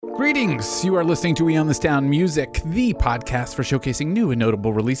Greetings! You are listening to We Own This Town Music, the podcast for showcasing new and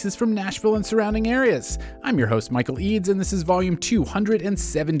notable releases from Nashville and surrounding areas. I'm your host, Michael Eads, and this is volume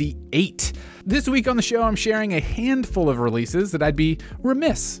 278. This week on the show, I'm sharing a handful of releases that I'd be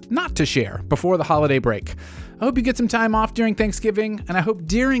remiss not to share before the holiday break. I hope you get some time off during Thanksgiving, and I hope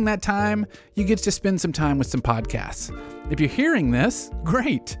during that time you get to spend some time with some podcasts. If you're hearing this,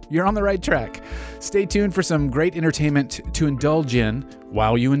 great, you're on the right track. Stay tuned for some great entertainment to indulge in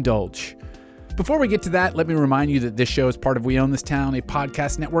while you indulge. Before we get to that, let me remind you that this show is part of We Own This Town, a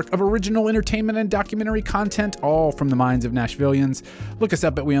podcast network of original entertainment and documentary content, all from the minds of Nashvillians. Look us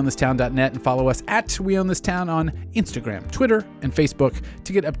up at weownthistown.net and follow us at We Own This Town on Instagram, Twitter, and Facebook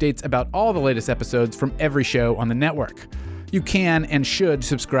to get updates about all the latest episodes from every show on the network. You can and should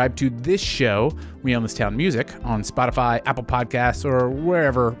subscribe to this show, We Own This Town Music, on Spotify, Apple Podcasts, or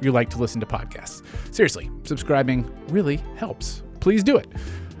wherever you like to listen to podcasts. Seriously, subscribing really helps. Please do it.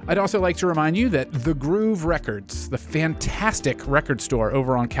 I'd also like to remind you that The Groove Records, the fantastic record store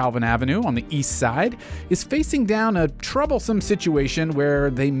over on Calvin Avenue on the east side, is facing down a troublesome situation where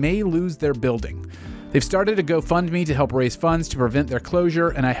they may lose their building. They've started a GoFundMe to help raise funds to prevent their closure,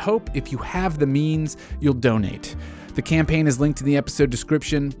 and I hope if you have the means, you'll donate. The campaign is linked in the episode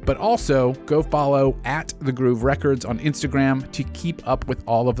description, but also go follow at The Groove Records on Instagram to keep up with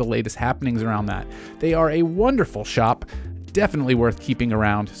all of the latest happenings around that. They are a wonderful shop, definitely worth keeping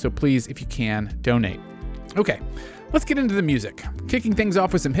around, so please, if you can, donate. Okay, let's get into the music. Kicking things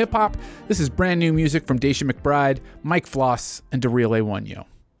off with some hip-hop, this is brand new music from Daisha McBride, Mike Floss, and Daryl A1Yo.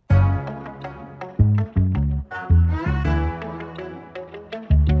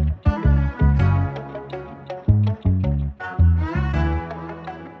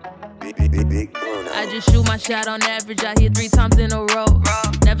 I just shoot my shot on average, I hit 3 times in a row.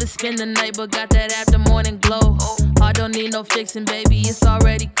 Never spend the night, but got that after morning glow. Heart don't need no fixing, baby, it's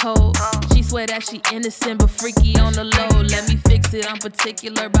already cold. She swear that she innocent, but freaky on the low. Let me fix it, I'm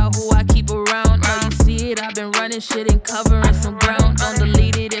particular about who I keep around. Know you see it, I've been running shit and covering some ground. Don't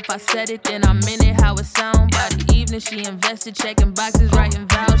delete it, if I said it, then I meant it how it sound. By the evening, she invested, checking boxes, writing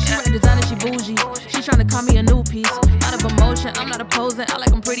vows. She right designer, she bougie, she tryna call me a new piece. Out of emotion, I'm not opposing, I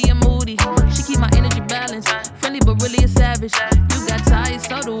like I'm pretty and moody. She keep my energy balanced, friendly but really a savage. You got ties,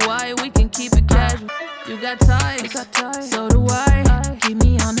 so do I, we can keep it casual. You got ties, so do I. Keep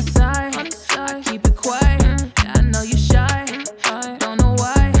me on the side, I keep it quiet. Yeah, I know you shy, don't know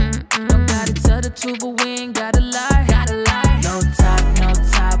why. Don't gotta tell the truth, but we ain't gotta lie. No top,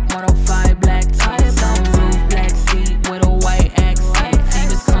 105 black top, sunroof, black seat with a white accent. Team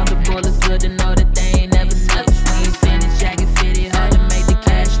is comfortable, it's good to know that they ain't never slept. Sleeve finished, jacket fitted, hard to make the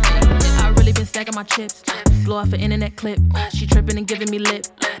cash fit. I really been stacking my chips, blow off an internet clip. She tripping and giving me lip,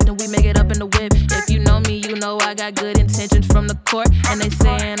 then we make it up in the whip. If you know me, you know I got good intentions from the court. And they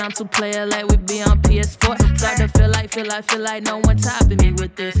saying I'm too player like we be on PS4. Start to feel like no one topping me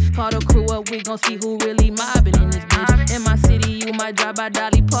with this. Call the crew up, we gon' see who really mobbing in this bitch. In my city, you might drive by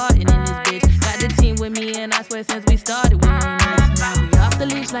Dolly Parton in this bitch. Got the team with me, and I swear since we started, we ain't missed. Now we off the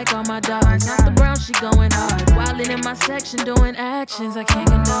leash like all my dogs. Off the brown, she going hard. Wildin' in my section, doing actions I can't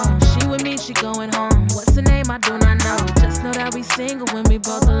condone. She with me, she going home. What's the name? I do not know. Just know that we single when we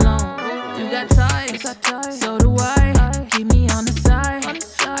both alone. You got ties, so do I. Keep me on the side,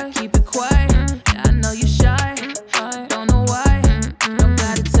 keep it quiet. Yeah, I know you shy, don't know why. Don't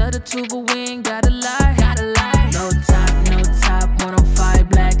gotta tell the truth, but we ain't gotta lie. No top, 105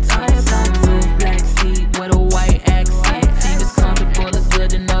 black top, sunroof, black seat with a white accent. Team is comfortable, it's good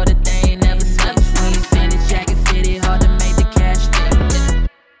to know that they ain't never slept. Sleeve finished, jacket fitted, hard to make the cash fit.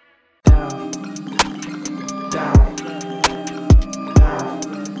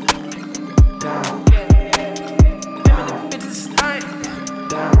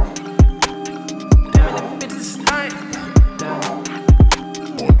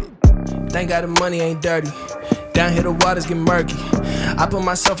 Thank God the money ain't dirty. Down here the waters get murky. I put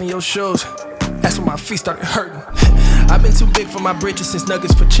myself in your shoes. That's when my feet started hurting. I've been too big for my britches since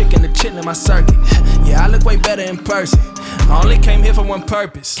nuggets for chicken to chill in my circuit. Yeah, I look way better in person. I only came here for one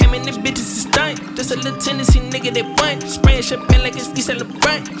purpose. Came in the bitches is stank. Just a little Tennessee nigga that went. Spraying champagne like it's East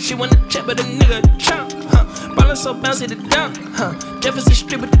Celebrant. She wanna chat but a nigga chump. Ballin' so bouncy to dump. Jefferson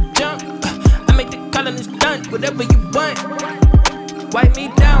Street with the jump. I make the call and it's done. Whatever you want. Wipe me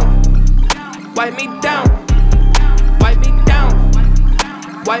down. Wipe me down. Wipe me down.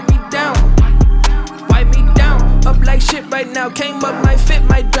 Wipe me down. Wipe me down. Up like shit right now. Came up, might fit,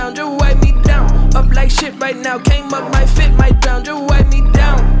 might drown. Just wipe me down. Up like shit right now. Came up, might fit, might drown. Just wipe me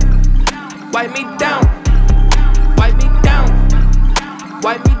down. Wipe me down. Wipe me down.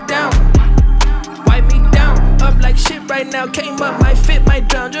 Wipe me down. Wipe me down. Up like shit right now. Came up, might fit, might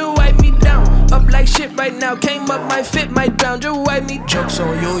drown. Just up, might fit, might drown, just wipe me. Jokes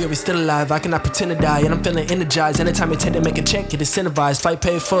on you, yeah, we still alive. I cannot pretend to die, and I'm feeling energized. Anytime you tend to make a check, get incentivized. Fight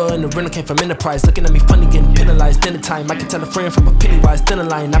paid for, and the rental came from enterprise. Looking at me funny, getting penalized. Dinner time, I can tell a friend from a pennywise. Thin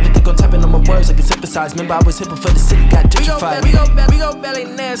line, I've been thinking on typing on my words, I can synthesize. Remember, I was hipping for the city, got gentrified. We go belly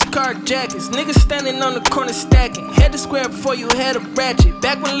NASCAR jackets. Niggas standing on the corner stacking. Head to square before you had a ratchet.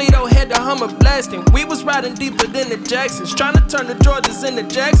 Back when Lido had the Hummer blasting. We was riding deeper than the Jacksons. Trying to turn the Georgias into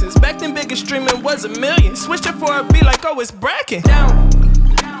Jacksons. Back then biggest streaming was $1 million. Switched it for a beat like, oh, it's bracket. Down,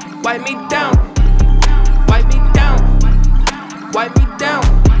 wipe me down. Wipe me down. Wipe me down.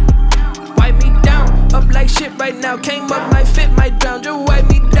 Wipe me down. Up like shit right now. Came up, might fit, might drown. Just wipe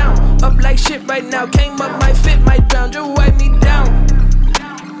me down. Up like shit right now. Came up, might fit, might drown. Just wipe me down.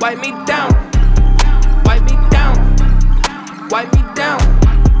 Wipe me down. Wipe me down. Wipe me down.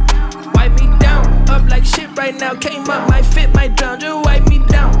 Wipe me down. Up like shit right now. Came up, might fit, might drown. Just wipe me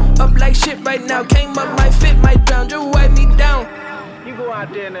down. Up like shit right now. Came up, might fit, might drown. Just wipe me down. You go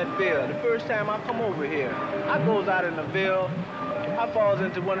out there in that field. The first time I come over here, I goes out in the field. I falls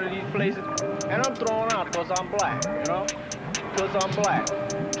into one of these places, and I'm thrown out because I'm black, you know? Because I'm black.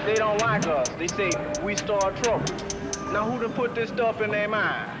 They don't like us. They say we start trouble. Now who done put this stuff in their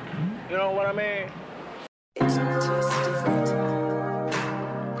mind? You know what I mean?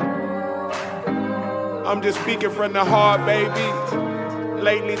 I'm just speaking from the heart, baby.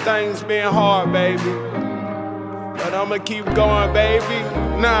 Lately things been hard, baby. But I'ma keep going, baby.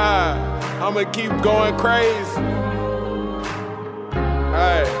 Nah, I'ma keep going crazy.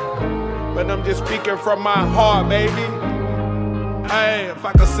 Hey, but I'm just speaking from my heart, baby. Hey, if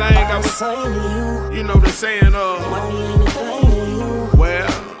I could sing, I would sing to you. You know the saying of money ain't a thing to you. Well,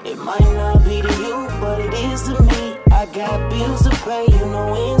 it might not be to you, but it is to me. I got bills to pay, you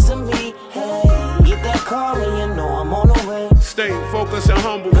know ends to me. Hey, get that car and you know I'm on the way. Stay focused and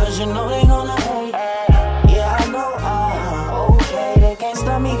humble, cause you know they gonna hate. Yeah, I know, okay, they can't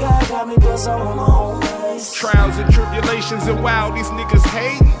stop me, God got me, plus I'm on my own ways. Trials and tribulations and wow, these niggas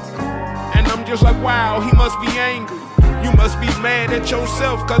hate. And I'm just like, wow, he must be angry. You must be mad at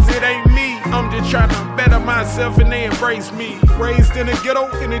yourself, cause it ain't me. I'm just trying to better myself and they embrace me. Raised in the ghetto,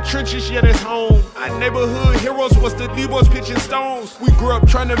 in the trenches, yet it's home. Our neighborhood heroes was the D-boys pitching stones. We grew up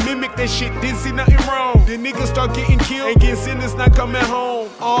trying to mimic that shit, didn't see nothing wrong. The niggas start getting killed and getting sentenced, not coming home.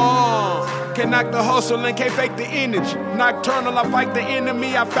 Can't knock the hustle and can't fake the energy. Nocturnal, I fight the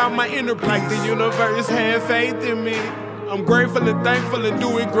enemy, I found my inner peace. Like the universe had faith in me. I'm grateful and thankful and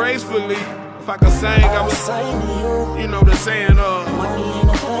do it gracefully. If I could sing, I would sing to you. You know the saying of money ain't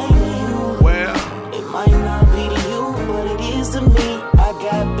a thing to you. Well, it might not be to you, but it is to me. I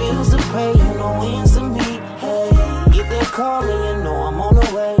got bills to pay, you know ends to me. Hey, get that car and you know I'm on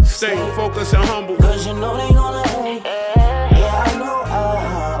the way. Stay focused and humble, cause you know they gonna hate. Yeah, I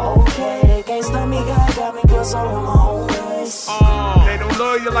know, okay, they can't stop me, God got me, plus I'm on my own ways. They don't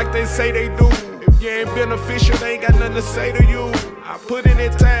love you like they say they do. If you ain't beneficial, they ain't got nothing to say to you. I put in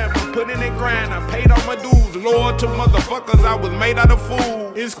that time, I put in that grind, I paid all my dues. Loyal to motherfuckers, I was made out of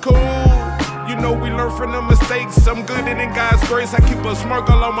food. It's cool, you know we learn from the mistakes. I'm good and in God's grace, I keep a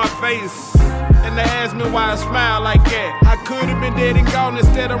smirkle on my face. And they ask me why I smile like that. I could have been dead and gone,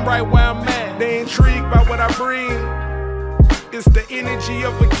 instead I'm right where I'm at. They intrigued by what I bring. It's the energy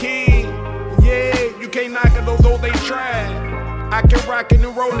of a king. Yeah, you can't knock it although they try. I can rock and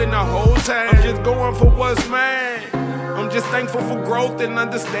roll in the whole time. I'm just going for what's mine. I'm just thankful for growth and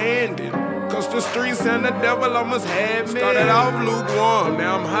understanding. Cause the streets and the devil almost had me. Started off lukewarm,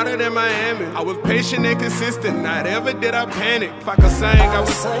 now I'm hotter than Miami. I was patient and consistent, not ever did I panic. If I could sing, I would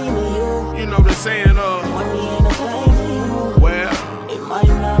sing to you. You know the saying of money ain't a thing to you. Well, it might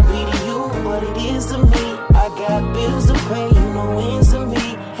not be to you, but it is to me. I got bills to pay, you know ends to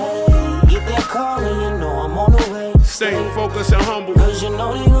me. Hey, get that car and you know I'm on the way. Stay focused and humble, cause you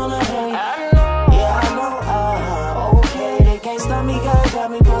know they gonna hate. Yeah, I know, okay, they can't stop me, God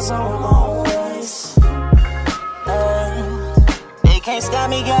got me, plus I'm on my own ways. They can't stop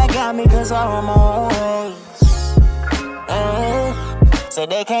me, God got me, cause I'm on my own ways. So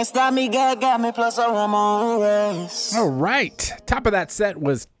they can't stop me, God got me, plus I'm on my own ways. All right, top of that set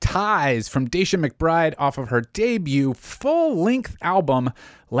was Ties from Daisha McBride off of her debut full-length album,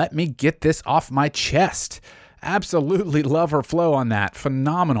 Let Me Get This Off My Chest. Absolutely love her flow on that.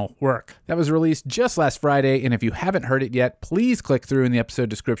 Phenomenal work. That was released just last Friday, and if you haven't heard it yet, please click through in the episode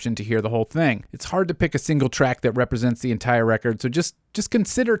description to hear the whole thing. It's hard to pick a single track that represents the entire record, so just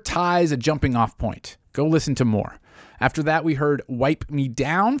consider Ties a jumping off point. Go listen to more. After that, we heard Wipe Me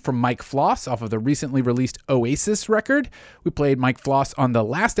Down from Mike Floss off of the recently released Oasis record. We played Mike Floss on the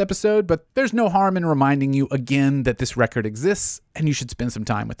last episode, but there's no harm in reminding you again that this record exists and you should spend some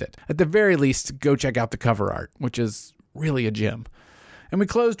time with it. At the very least, go check out the cover art, which is really a gem. And we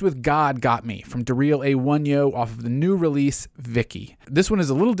closed with God Got Me from Daryl Awunyo off of the new release, Vicky. This one is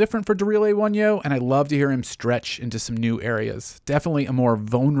a little different for Daryl Awunyo, and I love to hear him stretch into some new areas. Definitely a more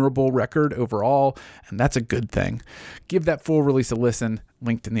vulnerable record overall, and that's a good thing. Give that full release a listen,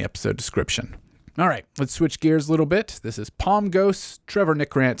 linked in the episode description. All right, let's switch gears a little bit. This is Palm Ghosts, Trevor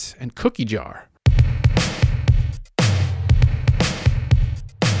Nickrant, and Cookie Jar.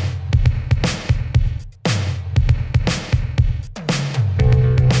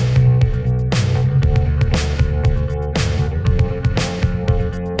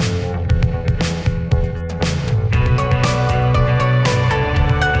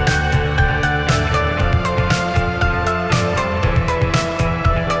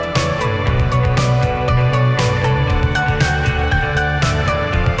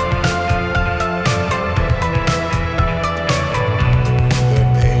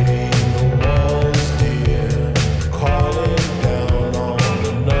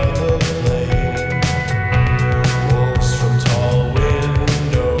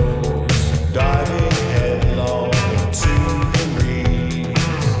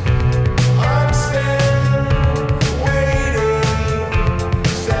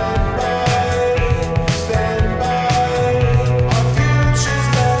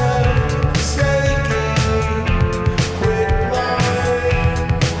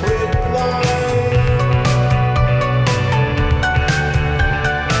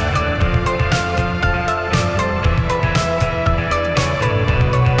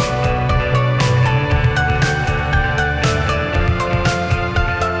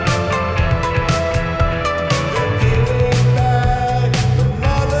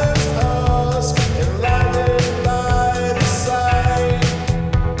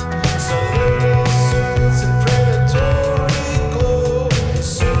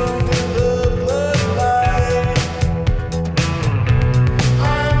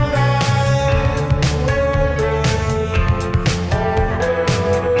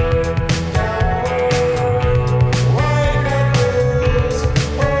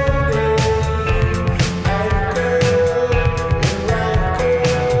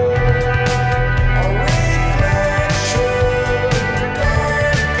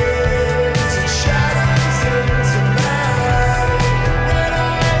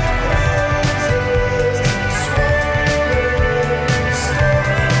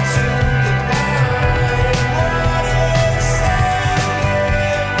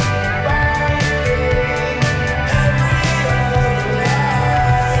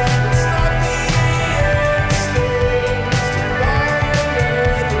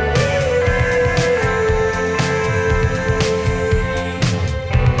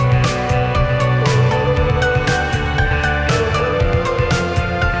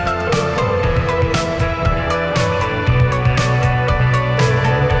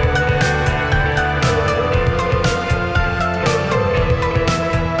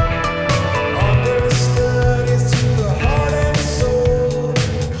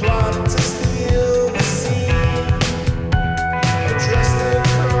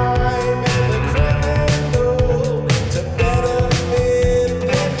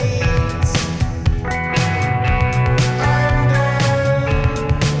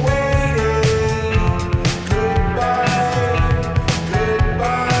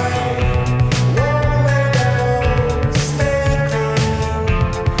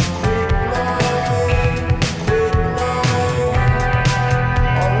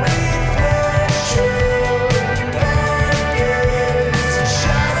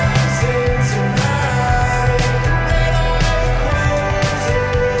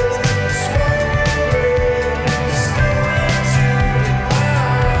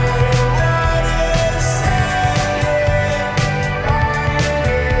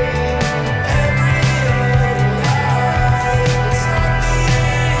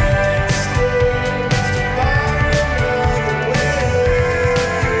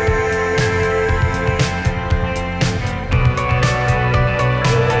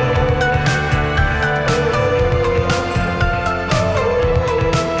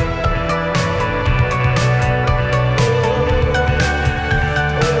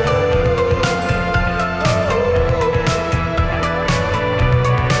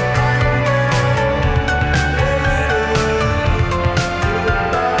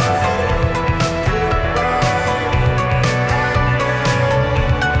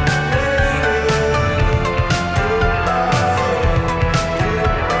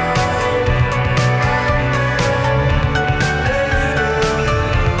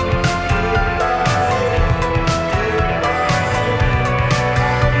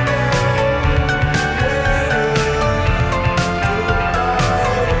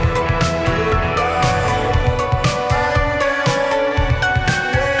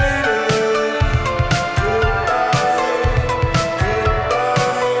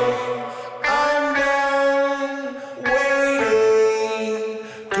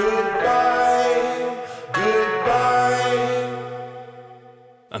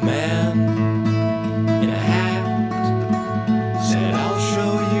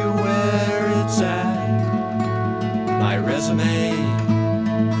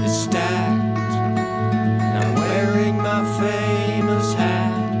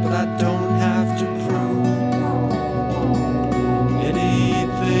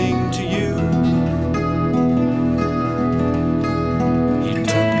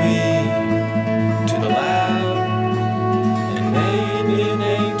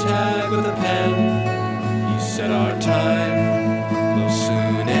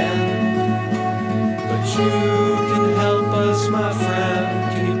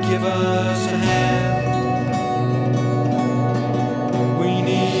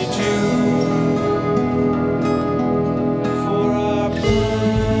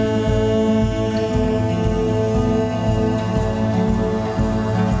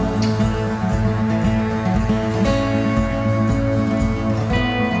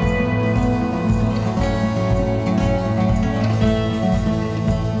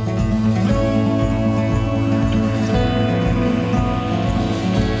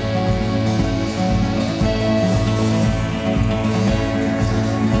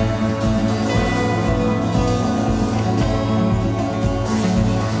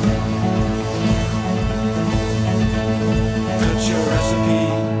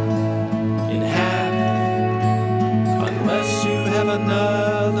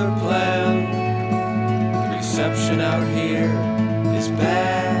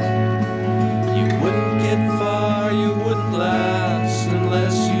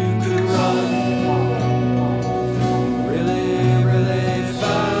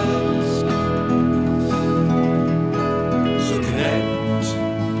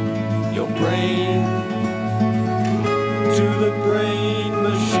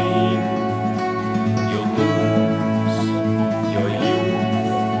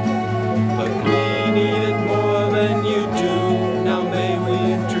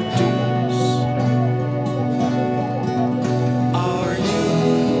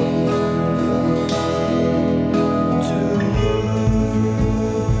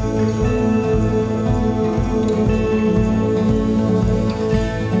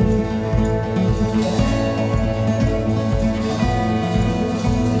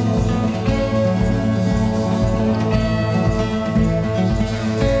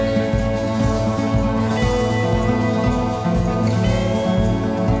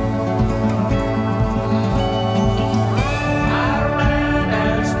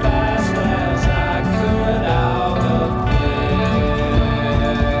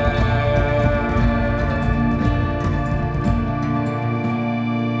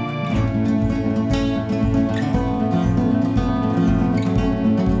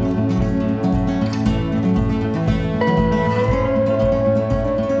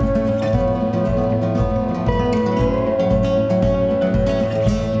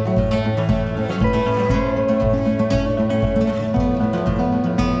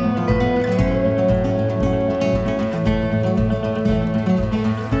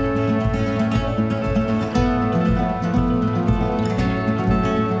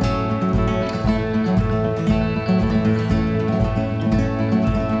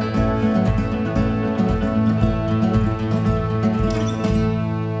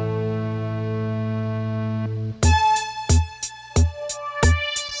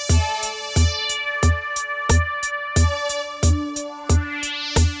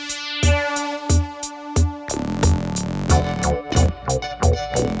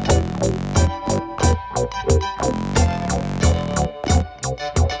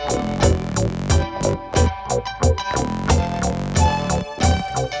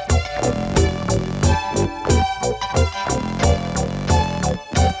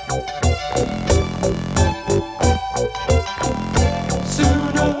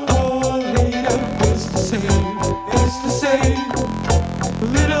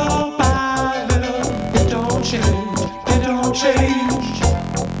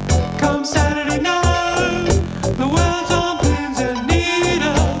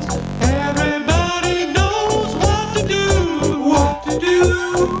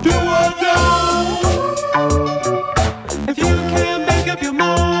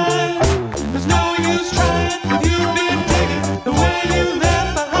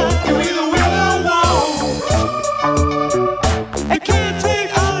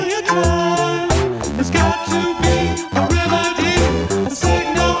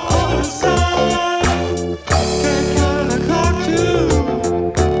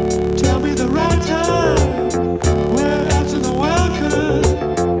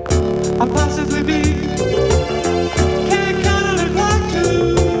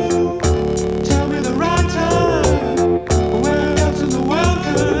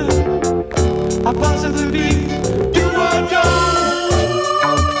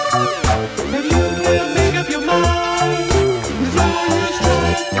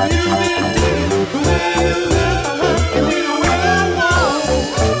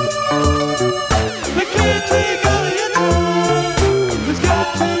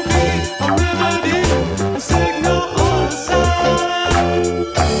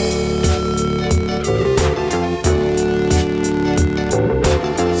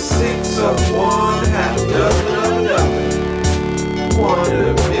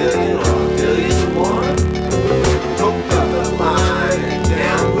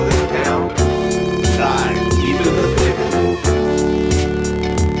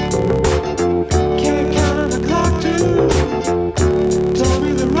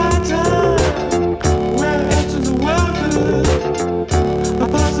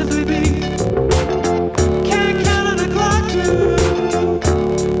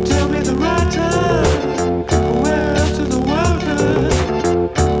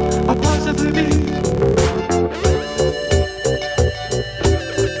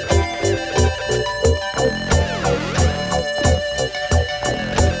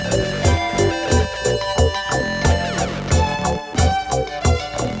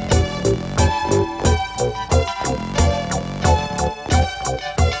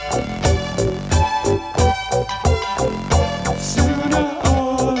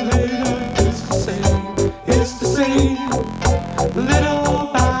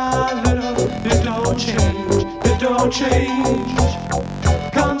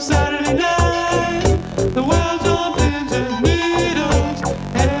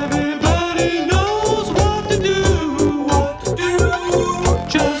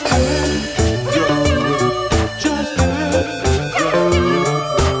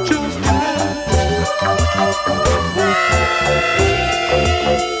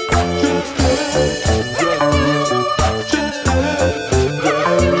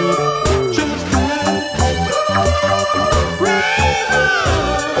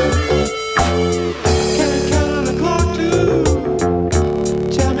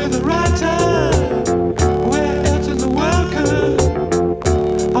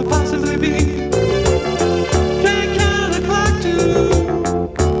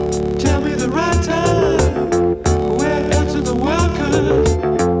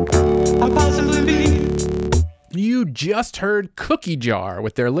 Just heard Cookie Jar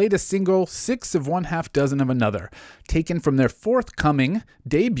with their latest single, 6 of 1/2 Dozen of Another, taken from their forthcoming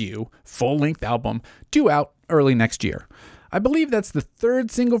debut full-length album, due out early next year. I believe that's the third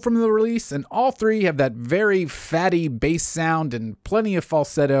single from the release, and all three have that very fatty bass sound and plenty of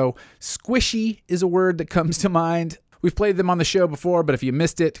falsetto. Squishy is a word that comes to mind. We've played them on the show before, but if you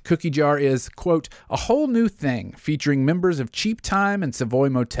missed it, Cookie Jar is, quote, a whole new thing featuring members of Cheap Time and Savoy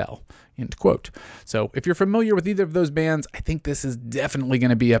Motel, end quote. So if you're familiar with either of those bands, I think this is definitely going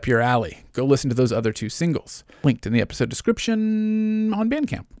to be up your alley. Go listen to those other two singles, linked in the episode description on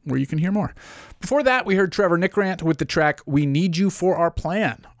Bandcamp, where you can hear more. Before that, we heard Trevor Nickrant with the track We Need You for Our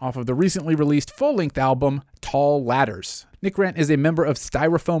Plan, off of the recently released full-length album, Tall Ladders. Nickrant is a member of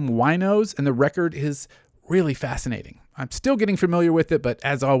Styrofoam Winos, and the record is really fascinating. I'm still getting familiar with it, but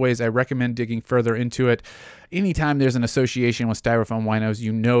as always, I recommend digging further into it. Anytime there's an association with Styrofoam Winos,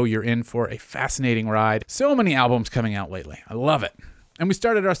 you know you're in for a fascinating ride. So many albums coming out lately. I love it. And we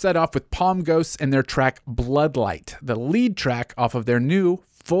started our set off with Palm Ghosts and their track Bloodlight, the lead track off of their new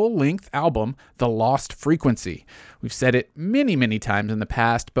full-length album, The Lost Frequency. We've said it many, many times in the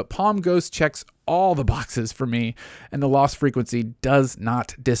past, but Palm Ghosts checks all the boxes for me, and The Lost Frequency does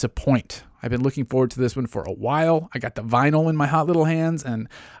not disappoint. I've been looking forward to this one for a while. I got the vinyl in my hot little hands, and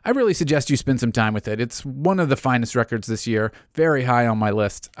I really suggest you spend some time with it. It's one of the finest records this year, very high on my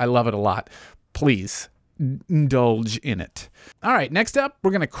list. I love it a lot. Please indulge in it. All right, next up,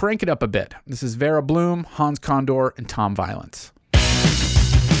 we're going to crank it up a bit. This is Vera Bloom, Hans Condor, and Tom Violence.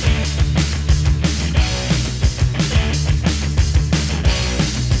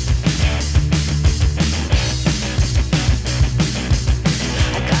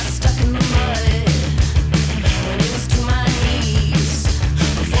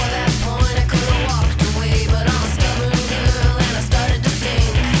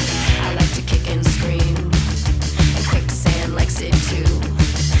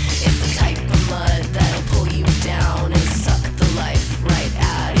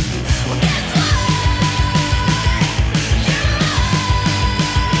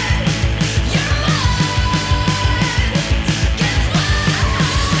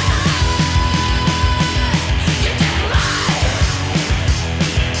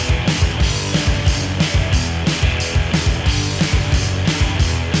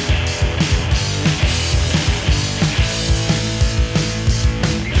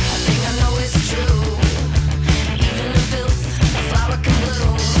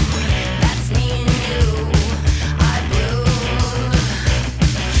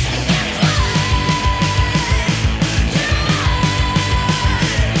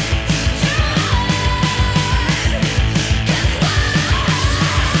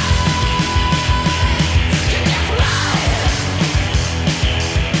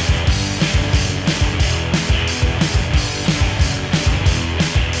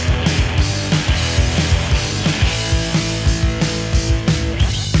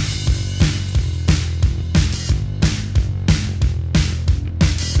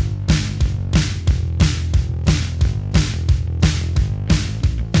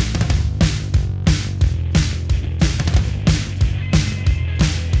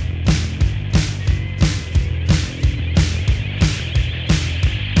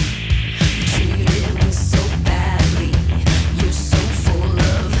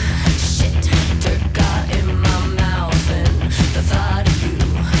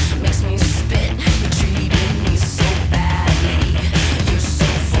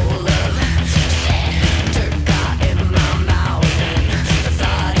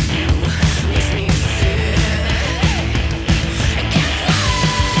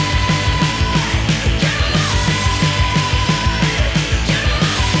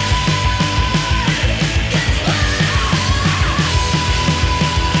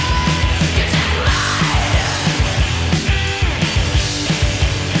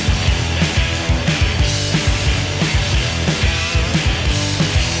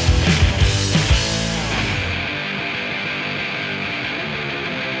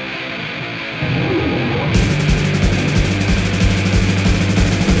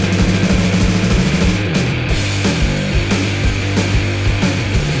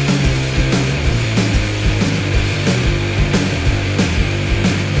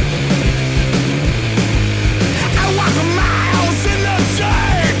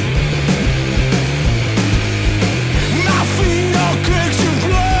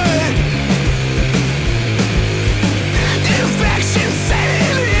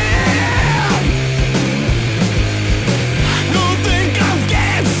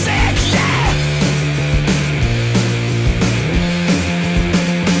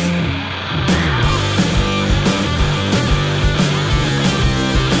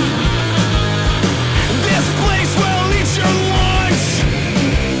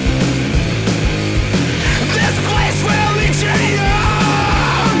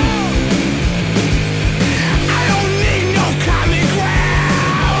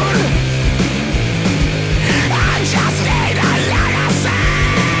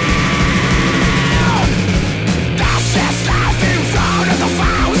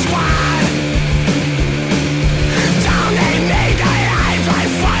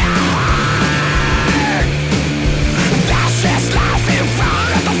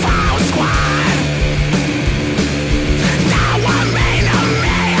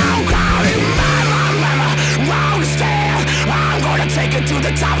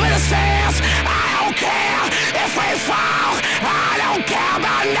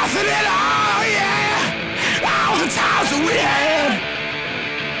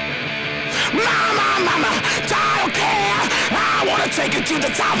 take it to the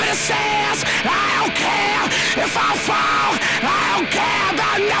top of the stairs. I don't care if I fall. I don't care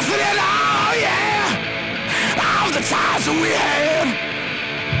about nothing at all, yeah. All the times that we had,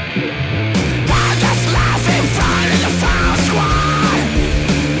 I just laugh in front of the fire squad.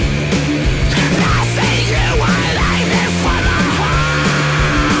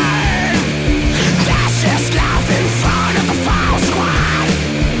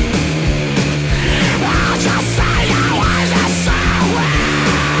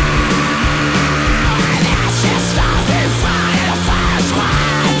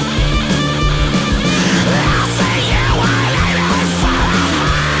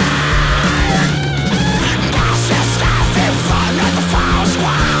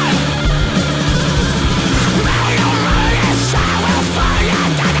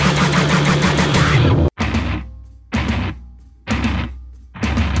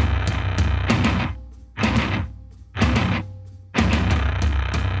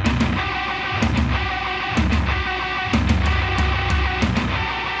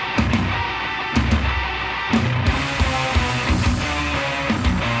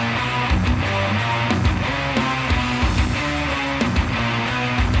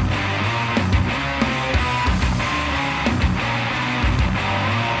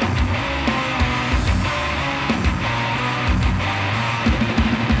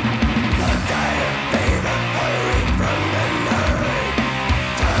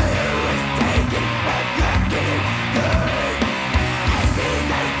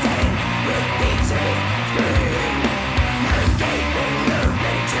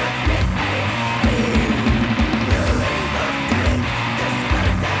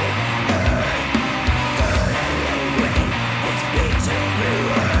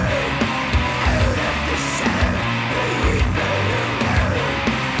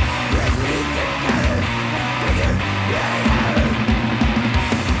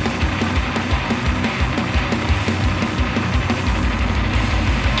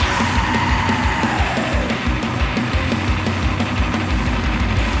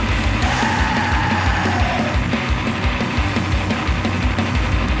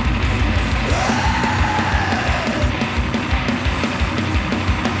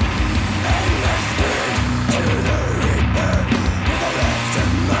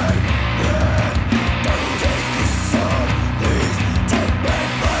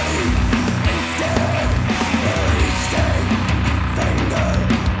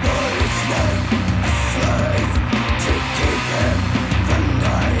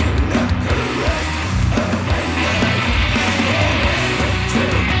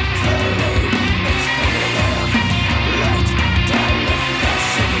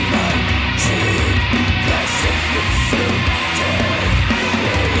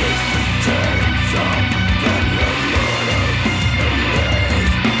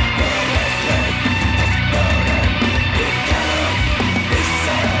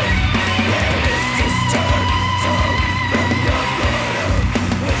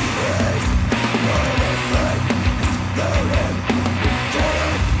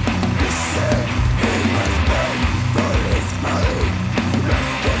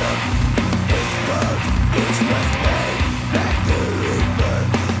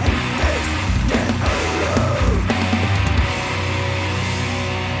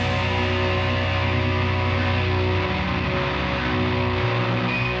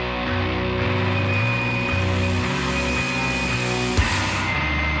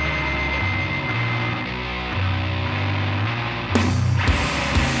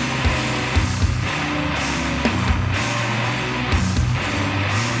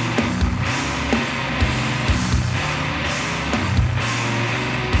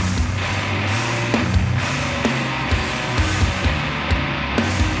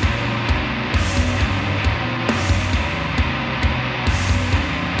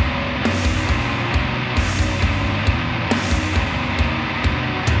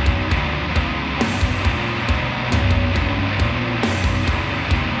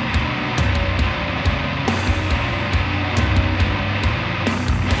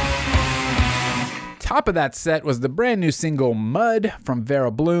 Top of that set was the brand new single Mud from Vera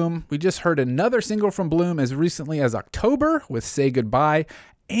Bloom. We just heard another single from Bloom as recently as October with Say Goodbye,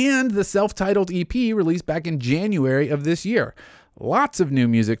 and the self-titled EP released back in January of this year. Lots of new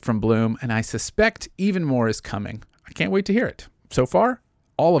music from Bloom, and I suspect even more is coming. I can't wait to hear it. So far,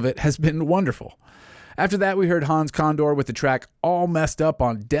 all of it has been wonderful. After that, we heard Hans Condor with the track All Messed Up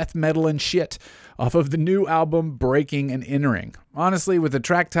on Death Metal and Shit off of the new album Breaking and Entering. Honestly, with a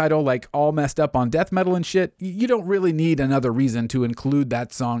track title like All Messed Up on Death Metal and Shit, you don't really need another reason to include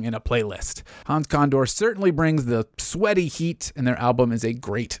that song in a playlist. Hans Condor certainly brings the sweaty heat, and their album is a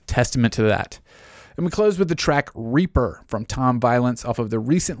great testament to that. And we close with the track Reaper from Tom Violence off of the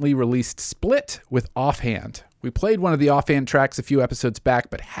recently released Split with Offhand. We played one of the Offhand tracks a few episodes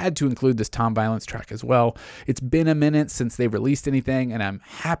back, but had to include this Tom Violence track as well. It's been a minute since they released anything, and I'm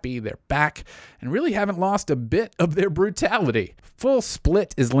happy they're back and really haven't lost a bit of their brutality. Full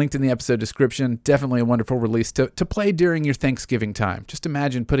Split is linked in the episode description. Definitely a wonderful release to play during your Thanksgiving time. Just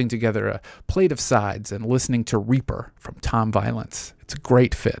imagine putting together a plate of sides and listening to Reaper from Tom Violence. It's a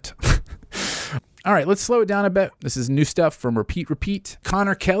great fit. All right, let's slow it down a bit. This is new stuff from Repeat,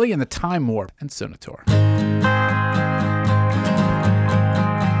 Connor Kelly and the Time Warp, and Sonator.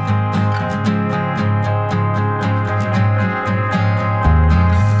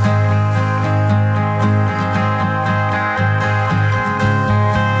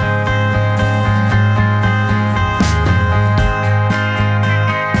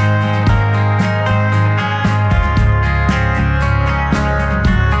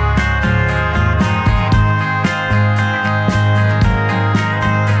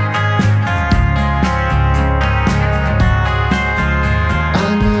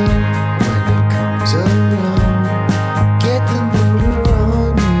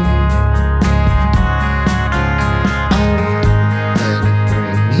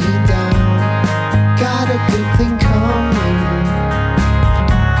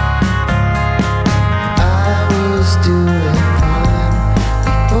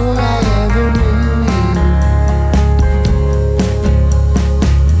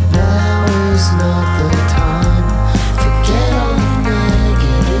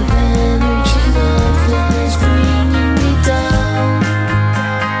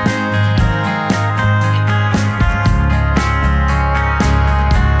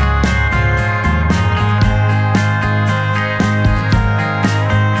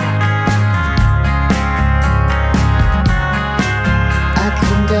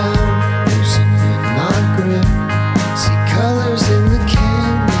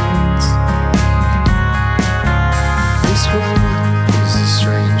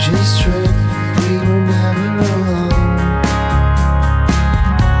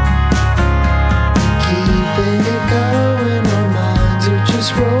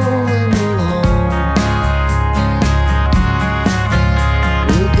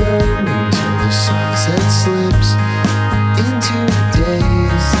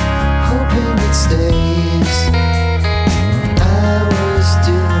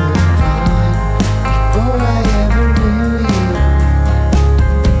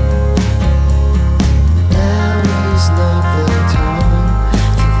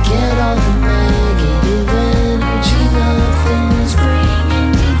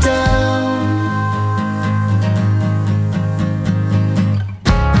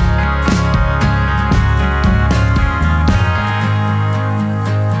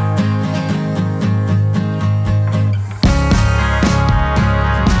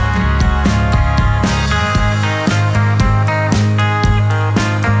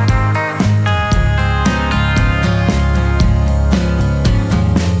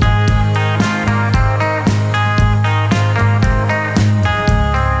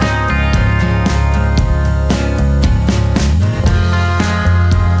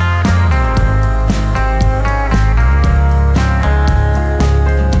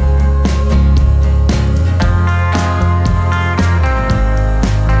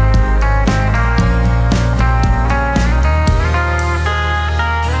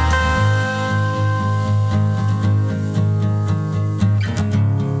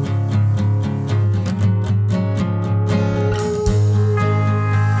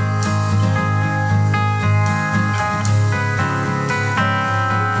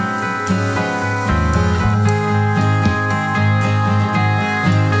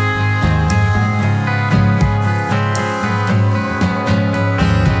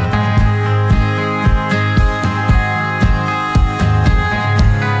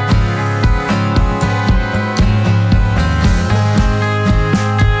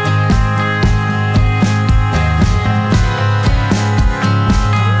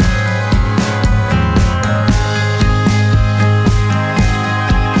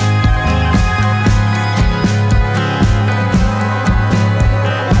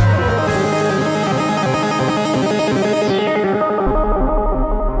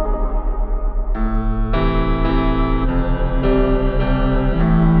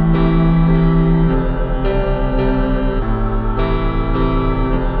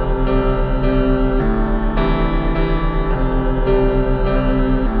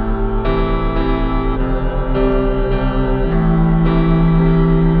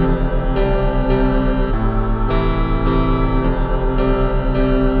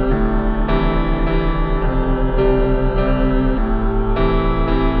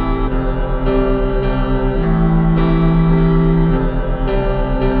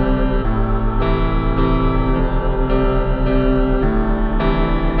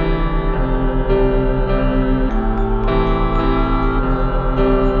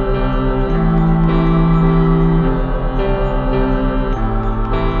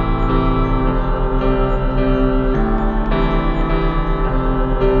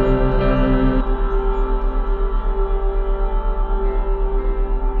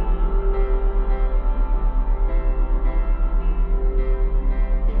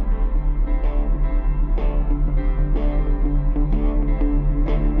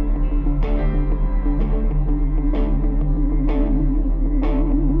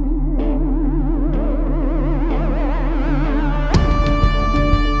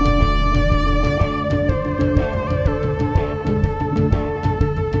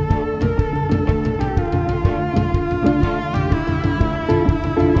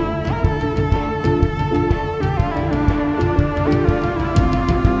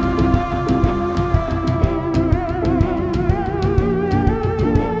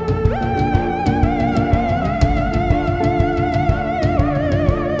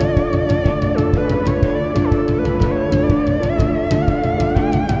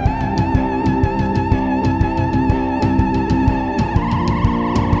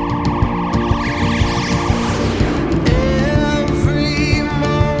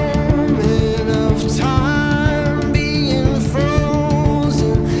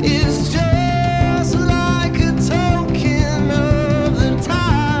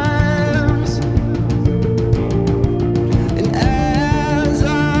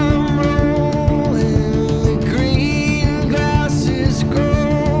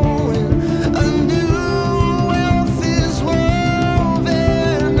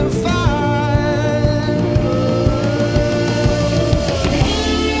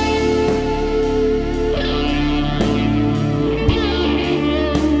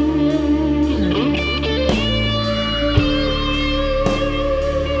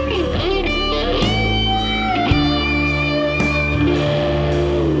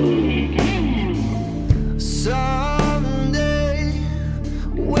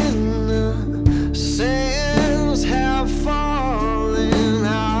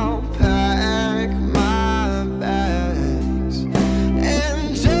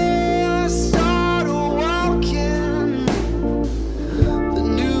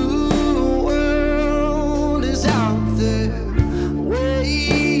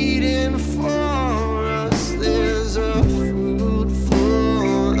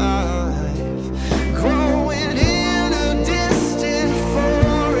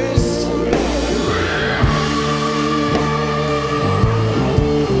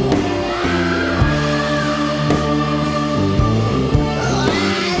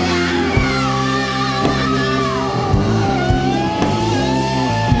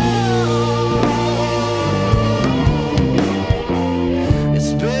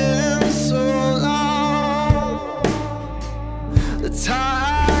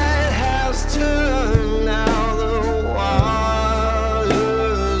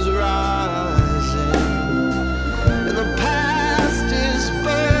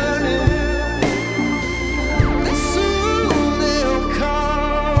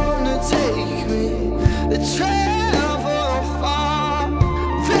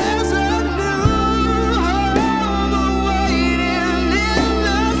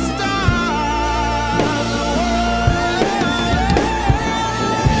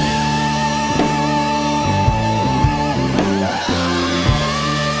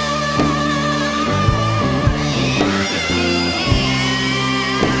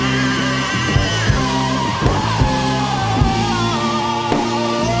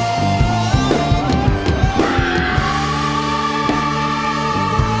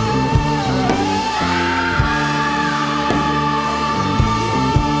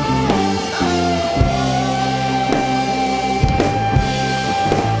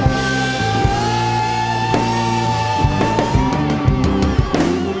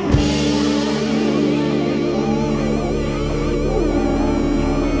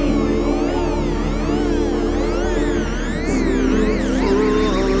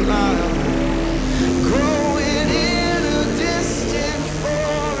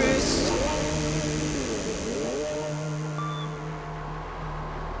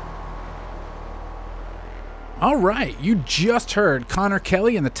 All right, you just heard Connor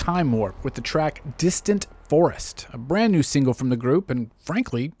Kelly and the Time Warp with the track Distant Forest, a brand new single from the group, and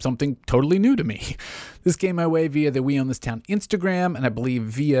frankly, something totally new to me. This came my way via the We Own This Town Instagram, and I believe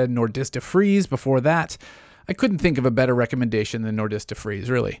via Nordista Freeze before that. I couldn't think of a better recommendation than Nordista Freeze,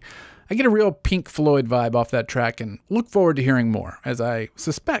 really. I get a real Pink Floyd vibe off that track and look forward to hearing more, as I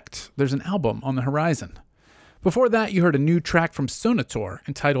suspect there's an album on the horizon. Before that, you heard a new track from Sonator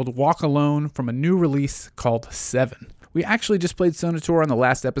entitled Walk Alone from a new release called Seven. We actually just played Sonator on the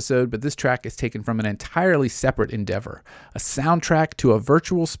last episode, but this track is taken from an entirely separate endeavor, a soundtrack to a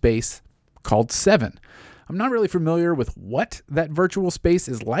virtual space called Seven. I'm not really familiar with what that virtual space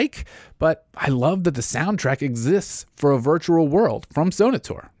is like, but I love that the soundtrack exists for a virtual world from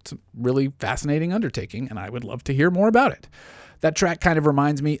Sonator. It's a really fascinating undertaking, and I would love to hear more about it. That track kind of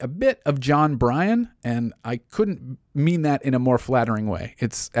reminds me a bit of John Bryan, and I couldn't mean that in a more flattering way.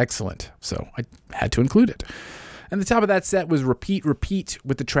 It's excellent, so I had to include it. And the top of that set was Repeat Repeat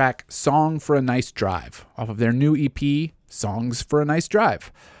with the track Song for a Nice Drive off of their new EP, Songs for a Nice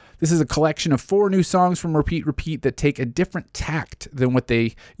Drive. This is a collection of 4 new songs from Repeat Repeat that take a different tact than what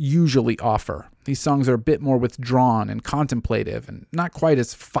they usually offer. These songs are a bit more withdrawn and contemplative and not quite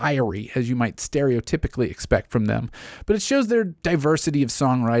as fiery as you might stereotypically expect from them, but it shows their diversity of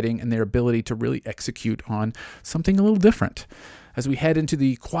songwriting and their ability to really execute on something a little different. As we head into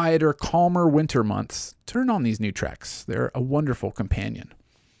the quieter, calmer winter months, turn on these new tracks. They're a wonderful companion.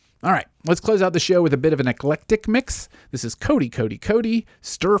 All right, let's close out the show with a bit of an eclectic mix. This is Cody,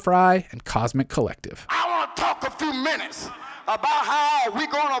 Stir Fry, and Cosmic Collective. I want to talk a few minutes about how we're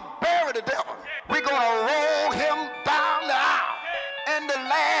going to bury the devil. We're going to roll him down the aisle. In the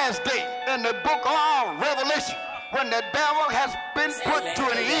last day, in the book of Revelation, when the devil has been put to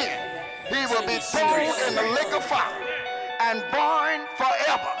an end, he will be thrown in the lake of fire and burned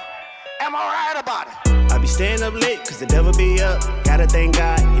forever. Am I right about it? I be staying up late cause the devil be up. Gotta thank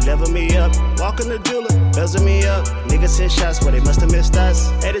God, he level me up. Walking the jeweler, buzzing me up. Niggas send shots, but they must have missed us.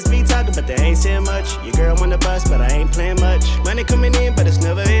 Haters be talking, but they ain't saying much. Your girl on the bus, but I ain't playing much. Money coming in, but it's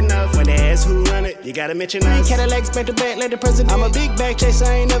never enough. When they ask who run it, you gotta mention us. 3 Cadillacs back to back like the president. I'm a big bag chaser,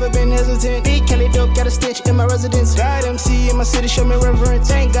 I ain't never been hesitant. Big Kelly dope, got a stench in my residence. God MC in my city, show me reverence.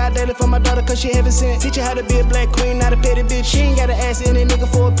 Thank God daily for my daughter cause she heaven sent. Teach her how to be a black queen, not a petty bitch. She ain't gotta ask any nigga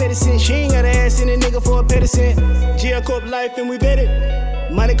for a petty cent. She ain't gotta ask any nigga for a petty cent. GL Corp life and we bet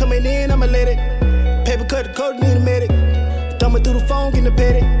it. Money coming in, I'ma let it. Paper cut the code, need a medic. Thumb it through the phone, getting a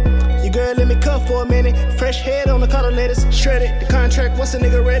petty. Your girl let me cuff for a minute. Fresh head on the collar letters, shredded. The contract, once a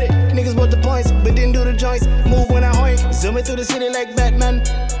nigga read it. Niggas bought the points, but didn't do the joints. Move when I hoink, zooming through the city like Batman.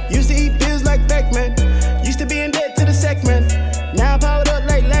 Used to eat pills like Pac-Man. Used to be in debt to the sack man. Now I'm powered up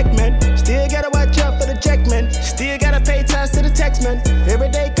like Lackman. Still gotta watch out for the check man. Still gotta pay ties to the tax man.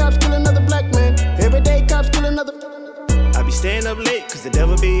 Everyday cops kill another black man. Everyday cops kill another. I be staying up late cause the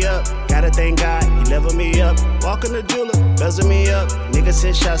devil be up. Gotta thank God, he level me up. Walking the jeweler, buzzing me up. Niggas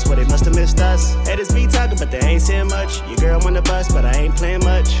send shots, but they must have missed us. Haters be talking, but they ain't saying much. Your girl on the bus, but I ain't playing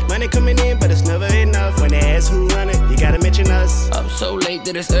much. Money coming in, but it's never enough. When they ask who run it, you gotta mention us. Up so late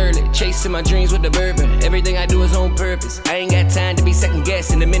that it's early, chasing my dreams with the bourbon. Everything I do is on purpose. I ain't got time to be second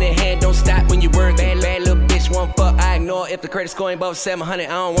guessing. The minute hand don't stop when you work. Bad little bitch, one fuck, I ignore. If the credit score ain't above 700, I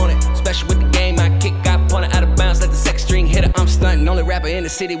don't want it. Special with the game, I kick, I punt it out of bounds, let the second string hit it. I'm stunting, only rapper in the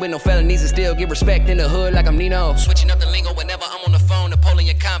city with no felonies and still get respect in the hood like I'm Nino. Switching up the lingo whenever I'm on the phone.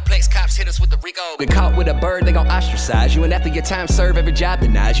 Napoleon complex, cops hit us with the Rico. Get caught with a bird, they gon' ostracize you. And after your time served, every job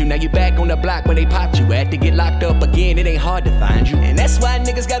denies you. Now you back on the block where they popped you at. To get locked up again, it ain't hard to find you. And that's why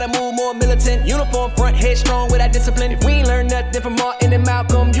niggas gotta move more militant. Uniform front, headstrong without discipline. If we ain't learn nothing from Martin and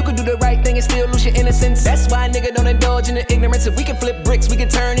Malcolm, you can do the right thing and still lose your innocence. That's why nigga don't indulge in the ignorance. If we can flip bricks, we can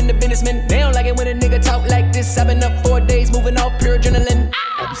turn into businessmen. They don't like it when a nigga talk like this. I've been up 4 days, moving off pure adrenaline.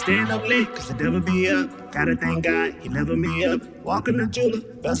 I be staying up late cause the devil be up. Gotta thank God, he level me up. Walking the jeweler,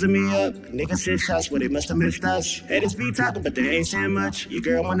 buzzing me up. Niggas send shots, but they must have missed us. Haters be talking, but they ain't saying much. Your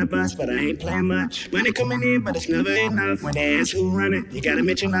girl on the bus, but I ain't playing much. Money coming in, but it's never enough. When they ask who run it, you gotta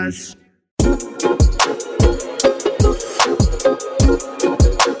mention us.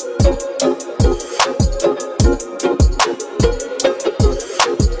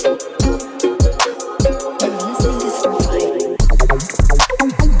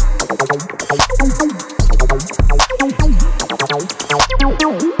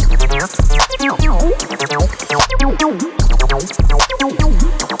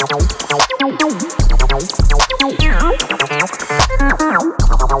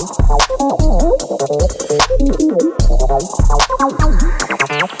 Oh,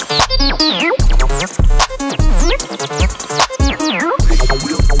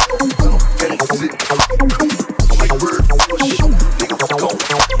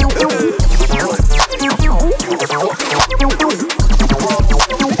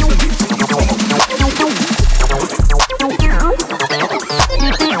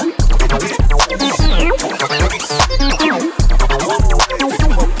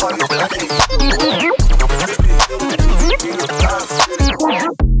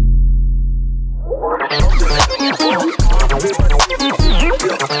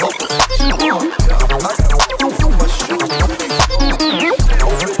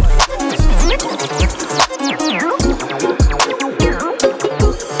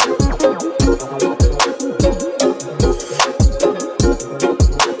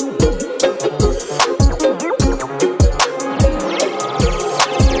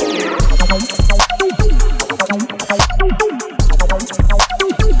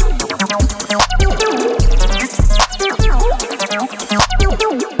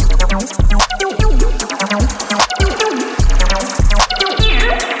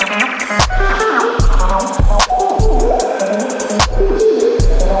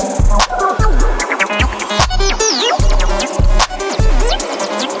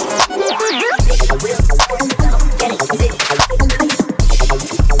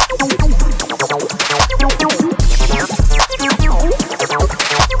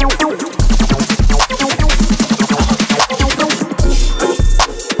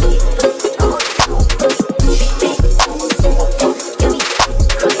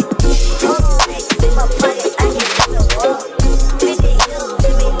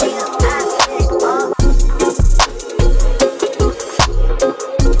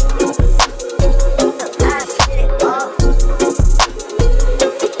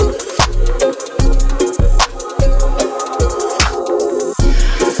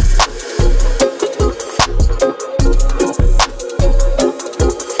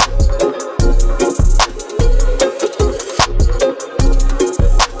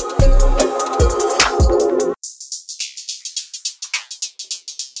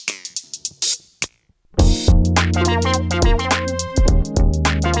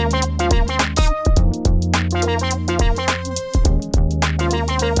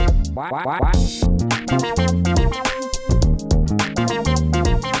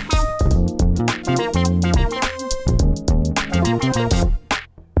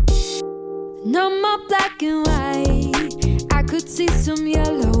 No more black and white, I could see some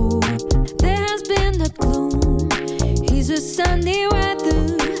yellow. There has been a gloom, here's a sunny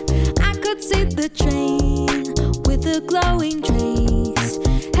weather. I could see the train with a glowing trace,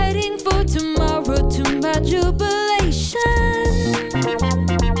 heading for tomorrow to my jubilation.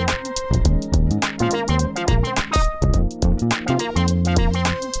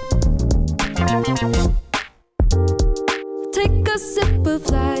 Take a sip of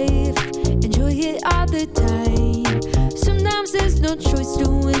life, enjoy it all the time. Sometimes there's no choice to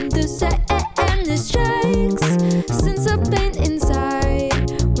win the set and it strikes. Sense of pain inside,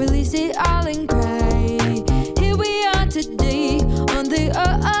 release it all and cry. Here we are today on the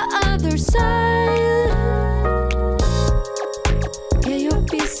other side. Get your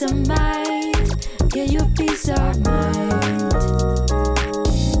peace of mind, get your peace of mind.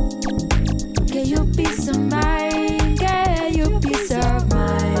 Get your peace of mind, get your peace of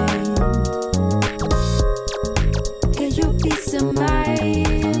mind. Get your peace of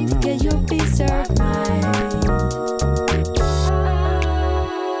mind, get your peace of mind.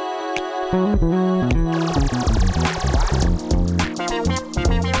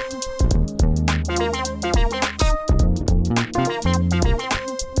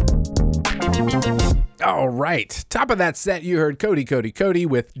 All right. Top of that set, you heard Cody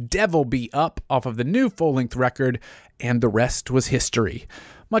with Devil Be Up off of the new full-length record, and the rest was history.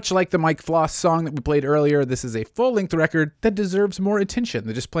 Much like the Mike Floss song that we played earlier, this is a full-length record that deserves more attention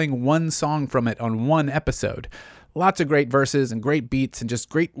than just playing one song from it on one episode. Lots of great verses and great beats and just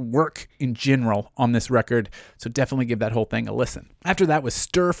great work in general on this record, so definitely give that whole thing a listen. After that was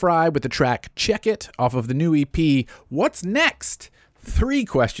Stir Fry with the track Check It off of the new EP, What's Next? 3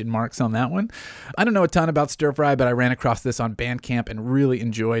 question marks on that one. I don't know a ton about Stir Fry, but I ran across this on Bandcamp and really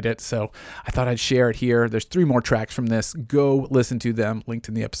enjoyed it, so I thought I'd share it here. There's 3 more tracks from this. Go listen to them, linked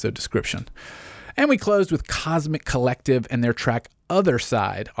in the episode description. And we closed with Cosmic Collective and their track Other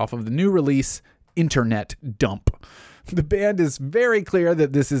Side off of the new release, Internet Dump. The band is very clear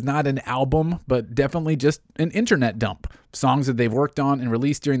that this is not an album, but definitely just an internet dump. Songs that they've worked on and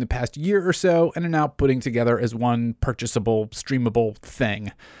released during the past year or so and are now putting together as one purchasable, streamable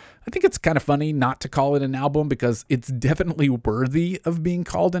thing. I think it's kind of funny not to call it an album because it's definitely worthy of being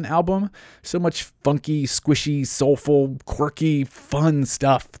called an album. So much funky, squishy, soulful, quirky, fun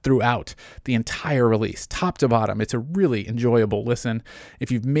stuff throughout the entire release, top to bottom. It's a really enjoyable listen. If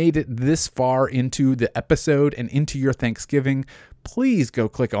you've made it this far into the episode and into your Thanksgiving, please go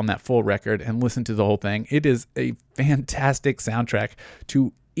click on that full record and listen to the whole thing. It is a fantastic soundtrack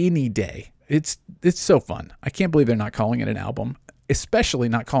to any day. It's so fun. I can't believe they're not calling it an album. Especially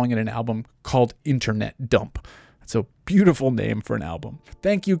not calling it an album called Internet Dump. It's a beautiful name for an album.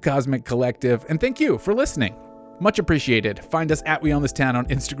 Thank you, Cosmic Collective, and thank you for listening. Much appreciated. Find us at We Own This Town on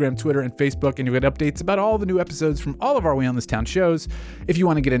Instagram, Twitter, and Facebook, and you get updates about all the new episodes from all of our We Own This Town shows. If you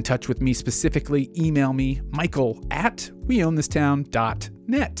want to get in touch with me specifically, email me,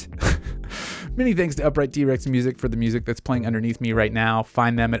 michael@weownthistown.net. Many thanks to Upright T-Rex Music for the music that's playing underneath me right now.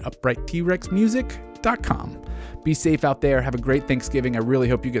 Find them at uprighttRexmusic.com. Be safe out there. Have a great Thanksgiving. I really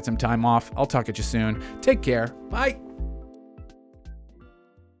hope you get some time off. I'll talk at you soon. Take care. Bye.